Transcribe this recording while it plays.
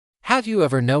Have you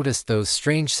ever noticed those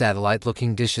strange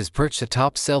satellite-looking dishes perched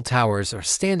atop cell towers or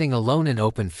standing alone in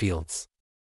open fields?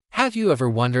 Have you ever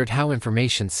wondered how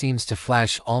information seems to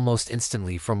flash almost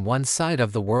instantly from one side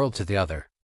of the world to the other?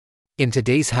 In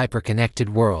today's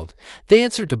hyper-connected world, the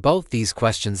answer to both these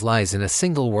questions lies in a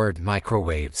single word: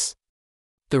 microwaves.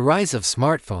 The rise of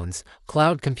smartphones,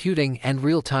 cloud computing, and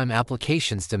real-time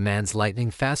applications demands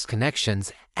lightning-fast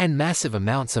connections and massive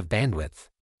amounts of bandwidth.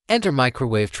 Enter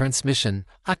microwave transmission,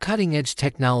 a cutting-edge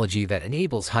technology that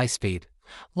enables high-speed,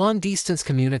 long-distance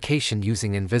communication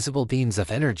using invisible beams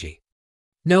of energy.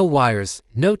 No wires,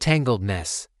 no tangled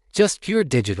mess, just pure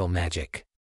digital magic.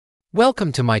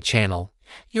 Welcome to my channel,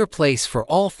 your place for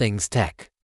all things tech.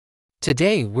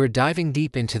 Today we're diving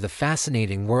deep into the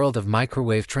fascinating world of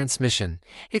microwave transmission,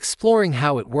 exploring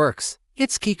how it works,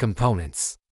 its key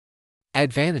components,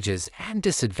 advantages and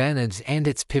disadvantages, and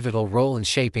its pivotal role in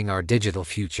shaping our digital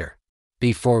future.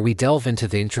 Before we delve into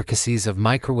the intricacies of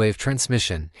microwave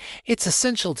transmission, it's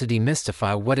essential to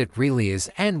demystify what it really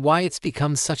is and why it's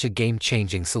become such a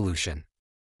game-changing solution.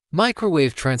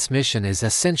 Microwave transmission is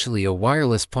essentially a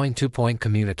wireless point-to-point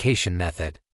communication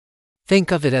method. Think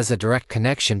of it as a direct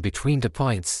connection between two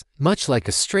points, much like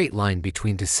a straight line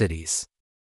between two cities.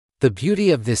 The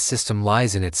beauty of this system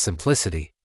lies in its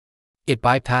simplicity. It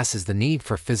bypasses the need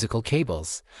for physical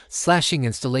cables, slashing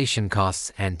installation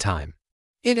costs and time.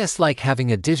 It is like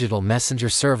having a digital messenger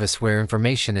service where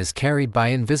information is carried by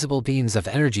invisible beams of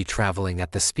energy traveling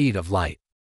at the speed of light.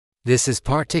 This is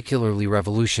particularly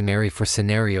revolutionary for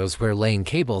scenarios where laying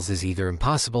cables is either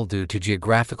impossible due to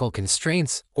geographical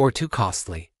constraints or too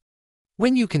costly.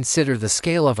 When you consider the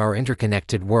scale of our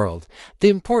interconnected world, the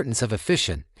importance of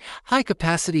efficient,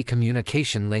 high-capacity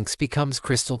communication links becomes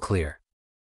crystal clear.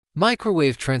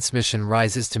 Microwave transmission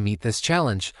rises to meet this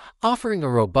challenge, offering a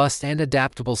robust and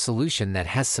adaptable solution that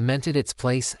has cemented its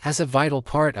place as a vital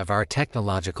part of our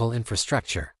technological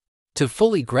infrastructure. To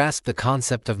fully grasp the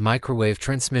concept of microwave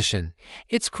transmission,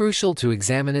 it's crucial to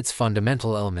examine its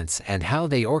fundamental elements and how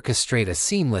they orchestrate a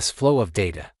seamless flow of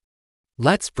data.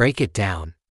 Let's break it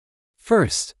down.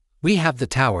 First, we have the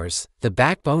towers, the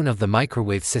backbone of the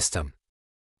microwave system.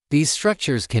 These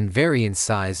structures can vary in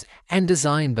size and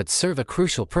design but serve a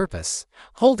crucial purpose,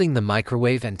 holding the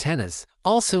microwave antennas,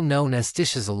 also known as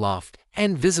dishes, aloft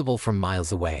and visible from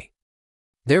miles away.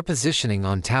 Their positioning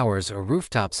on towers or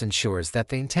rooftops ensures that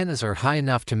the antennas are high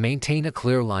enough to maintain a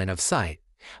clear line of sight,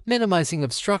 minimizing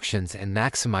obstructions and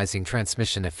maximizing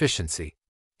transmission efficiency.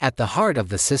 At the heart of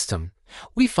the system,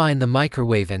 we find the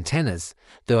microwave antennas,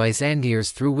 the eyes and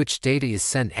ears through which data is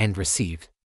sent and received.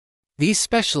 These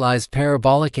specialized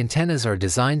parabolic antennas are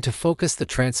designed to focus the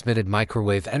transmitted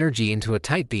microwave energy into a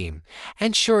tight beam,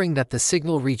 ensuring that the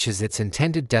signal reaches its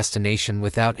intended destination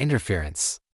without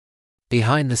interference.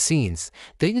 Behind the scenes,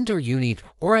 the inter-unit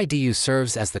or IDU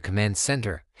serves as the command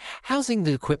center, housing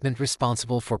the equipment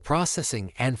responsible for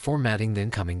processing and formatting the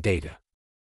incoming data.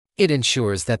 It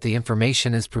ensures that the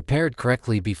information is prepared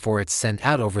correctly before it's sent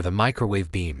out over the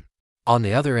microwave beam. On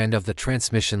the other end of the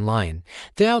transmission line,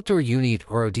 the outdoor unit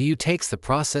or ODU takes the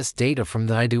processed data from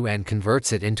the IDU and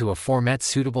converts it into a format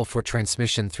suitable for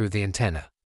transmission through the antenna.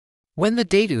 When the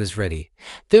data is ready,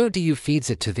 the ODU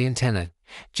feeds it to the antenna,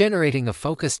 generating a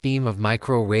focused beam of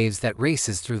microwaves that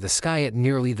races through the sky at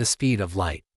nearly the speed of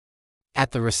light. At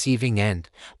the receiving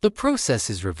end, the process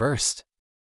is reversed.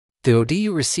 The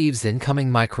ODU receives the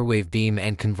incoming microwave beam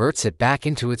and converts it back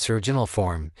into its original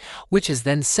form, which is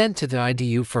then sent to the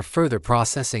IDU for further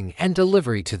processing and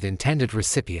delivery to the intended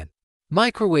recipient.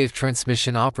 Microwave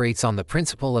transmission operates on the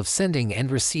principle of sending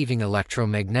and receiving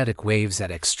electromagnetic waves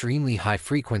at extremely high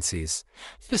frequencies,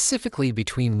 specifically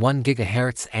between 1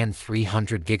 GHz and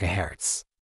 300 GHz.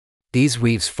 These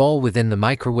waves fall within the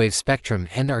microwave spectrum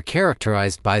and are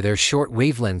characterized by their short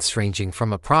wavelengths ranging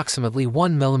from approximately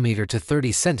 1 mm to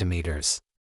 30 cm.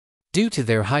 Due to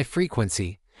their high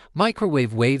frequency,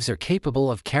 microwave waves are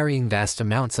capable of carrying vast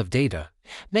amounts of data,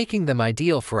 making them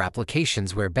ideal for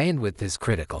applications where bandwidth is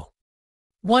critical.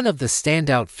 One of the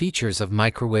standout features of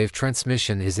microwave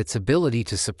transmission is its ability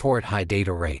to support high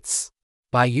data rates.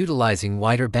 By utilizing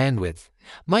wider bandwidth,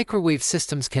 microwave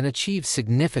systems can achieve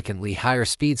significantly higher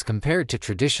speeds compared to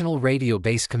traditional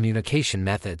radio-based communication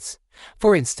methods.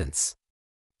 For instance,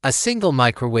 a single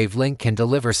microwave link can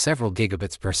deliver several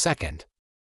gigabits per second,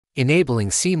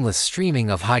 enabling seamless streaming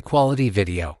of high-quality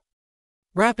video,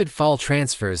 rapid file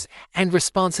transfers, and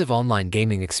responsive online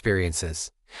gaming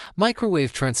experiences.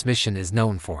 Microwave transmission is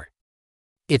known for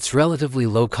its relatively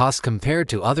low cost compared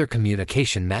to other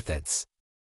communication methods,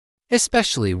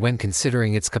 especially when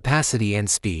considering its capacity and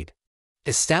speed.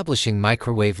 Establishing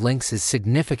microwave links is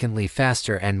significantly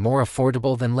faster and more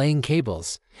affordable than laying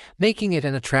cables, making it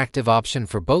an attractive option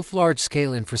for both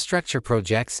large-scale infrastructure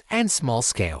projects and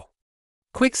small-scale.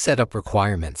 Quick setup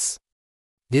requirements.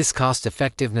 This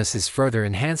cost-effectiveness is further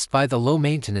enhanced by the low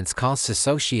maintenance costs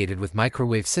associated with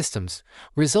microwave systems,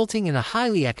 resulting in a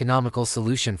highly economical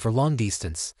solution for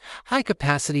long-distance,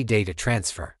 high-capacity data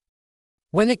transfer.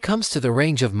 When it comes to the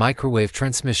range of microwave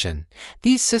transmission,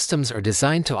 these systems are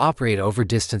designed to operate over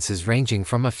distances ranging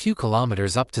from a few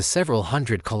kilometers up to several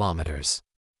hundred kilometers.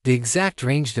 The exact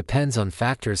range depends on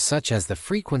factors such as the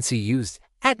frequency used,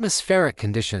 atmospheric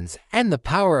conditions, and the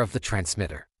power of the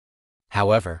transmitter.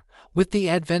 However, with the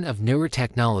advent of newer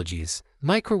technologies,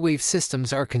 microwave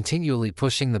systems are continually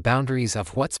pushing the boundaries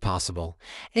of what's possible,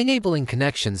 enabling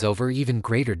connections over even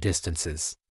greater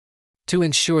distances. To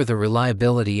ensure the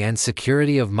reliability and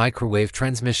security of microwave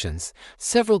transmissions,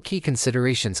 several key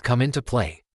considerations come into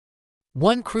play.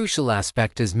 One crucial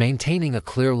aspect is maintaining a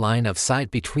clear line of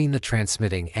sight between the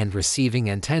transmitting and receiving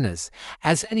antennas,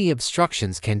 as any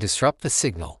obstructions can disrupt the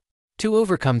signal. To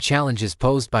overcome challenges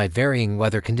posed by varying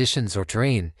weather conditions or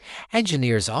terrain,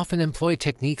 engineers often employ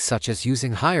techniques such as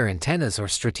using higher antennas or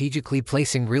strategically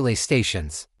placing relay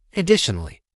stations.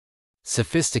 Additionally,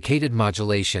 sophisticated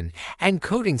modulation and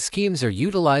coding schemes are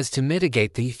utilized to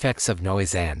mitigate the effects of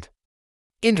noise and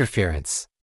interference.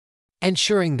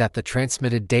 Ensuring that the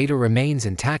transmitted data remains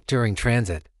intact during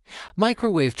transit,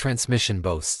 microwave transmission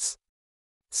boasts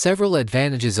several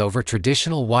advantages over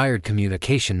traditional wired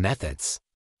communication methods.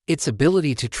 Its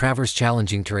ability to traverse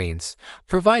challenging terrains,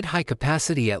 provide high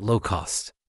capacity at low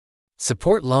cost,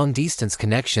 support long-distance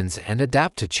connections, and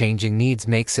adapt to changing needs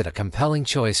makes it a compelling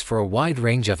choice for a wide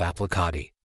range of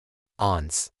applications.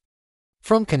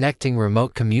 From connecting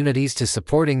remote communities to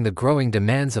supporting the growing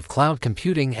demands of cloud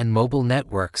computing and mobile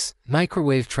networks,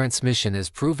 microwave transmission is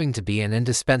proving to be an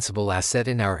indispensable asset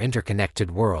in our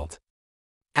interconnected world.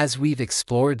 As we've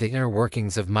explored the inner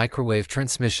workings of microwave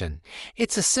transmission,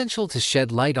 it's essential to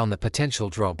shed light on the potential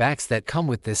drawbacks that come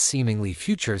with this seemingly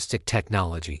futuristic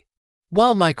technology.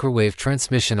 While microwave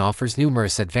transmission offers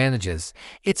numerous advantages,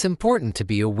 it's important to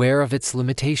be aware of its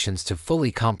limitations to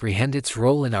fully comprehend its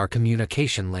role in our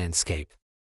communication landscape.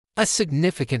 A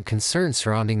significant concern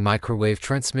surrounding microwave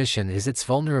transmission is its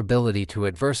vulnerability to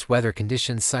adverse weather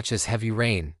conditions such as heavy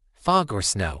rain, fog, or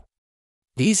snow.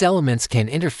 These elements can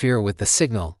interfere with the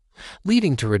signal,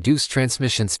 leading to reduced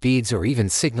transmission speeds or even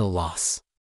signal loss.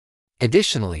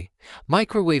 Additionally,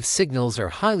 microwave signals are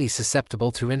highly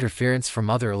susceptible to interference from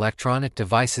other electronic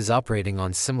devices operating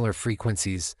on similar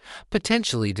frequencies,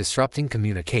 potentially disrupting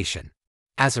communication.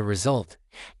 As a result,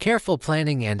 careful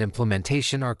planning and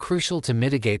implementation are crucial to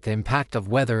mitigate the impact of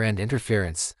weather and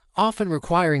interference, often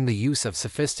requiring the use of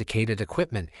sophisticated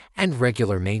equipment and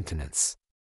regular maintenance.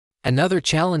 Another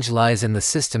challenge lies in the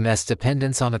system's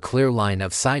dependence on a clear line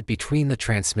of sight between the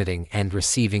transmitting and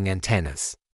receiving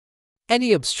antennas.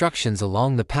 Any obstructions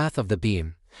along the path of the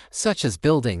beam, such as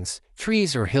buildings,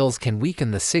 trees, or hills, can weaken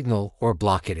the signal or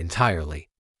block it entirely.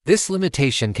 This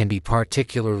limitation can be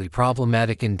particularly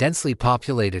problematic in densely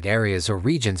populated areas or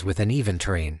regions with uneven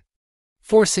terrain,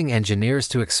 forcing engineers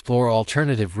to explore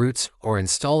alternative routes or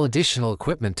install additional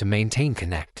equipment to maintain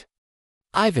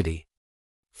connectivity.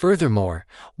 Furthermore,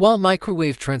 while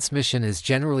microwave transmission is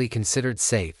generally considered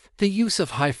safe, the use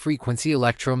of high-frequency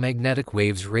electromagnetic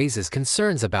waves raises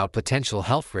concerns about potential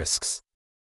health risks.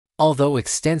 Although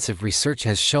extensive research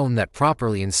has shown that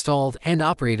properly installed and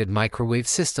operated microwave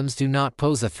systems do not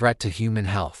pose a threat to human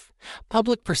health,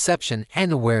 public perception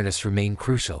and awareness remain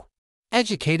crucial.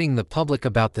 Educating the public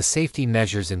about the safety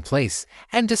measures in place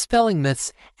and dispelling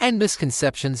myths and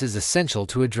misconceptions is essential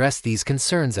to address these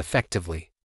concerns effectively.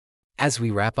 As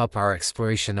we wrap up our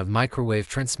exploration of microwave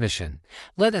transmission,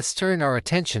 let us turn our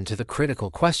attention to the critical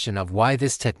question of why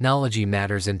this technology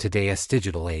matters in today's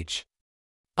digital age.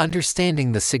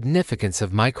 Understanding the significance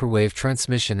of microwave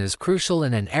transmission is crucial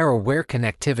in an era where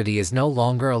connectivity is no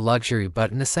longer a luxury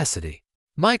but a necessity.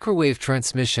 Microwave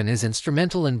transmission is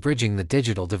instrumental in bridging the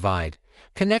digital divide,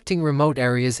 connecting remote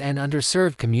areas and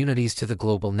underserved communities to the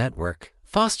global network,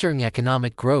 fostering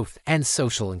economic growth and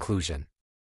social inclusion.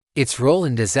 Its role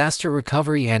in disaster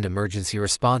recovery and emergency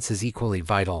response is equally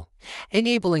vital,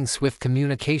 enabling swift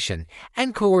communication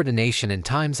and coordination in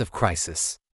times of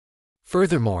crisis.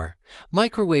 Furthermore,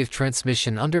 microwave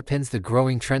transmission underpins the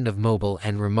growing trend of mobile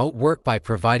and remote work by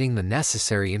providing the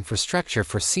necessary infrastructure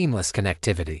for seamless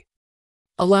connectivity,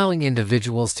 allowing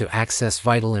individuals to access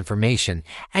vital information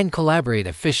and collaborate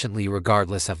efficiently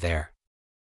regardless of their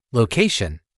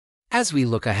location. As we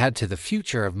look ahead to the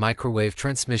future of microwave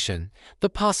transmission, the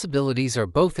possibilities are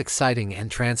both exciting and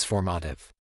transformative.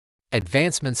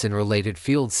 Advancements in related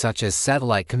fields such as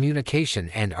satellite communication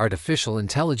and artificial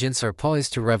intelligence are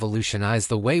poised to revolutionize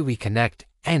the way we connect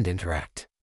and interact.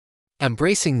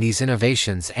 Embracing these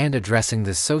innovations and addressing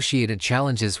the associated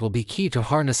challenges will be key to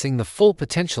harnessing the full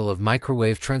potential of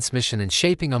microwave transmission and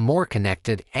shaping a more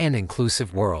connected and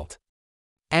inclusive world.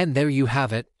 And there you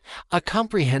have it, a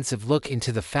comprehensive look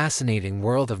into the fascinating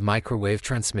world of microwave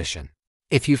transmission.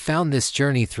 If you found this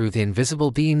journey through the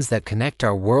invisible beams that connect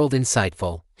our world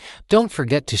insightful, don't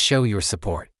forget to show your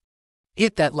support.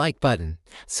 Hit that like button,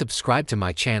 subscribe to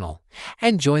my channel,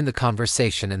 and join the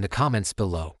conversation in the comments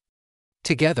below.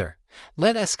 Together,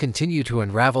 let us continue to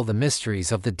unravel the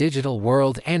mysteries of the digital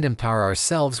world and empower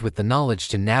ourselves with the knowledge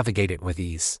to navigate it with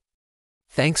ease.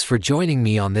 Thanks for joining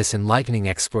me on this enlightening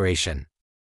exploration.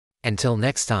 Until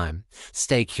next time,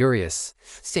 stay curious,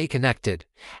 stay connected,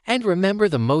 and remember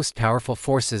the most powerful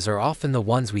forces are often the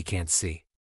ones we can't see.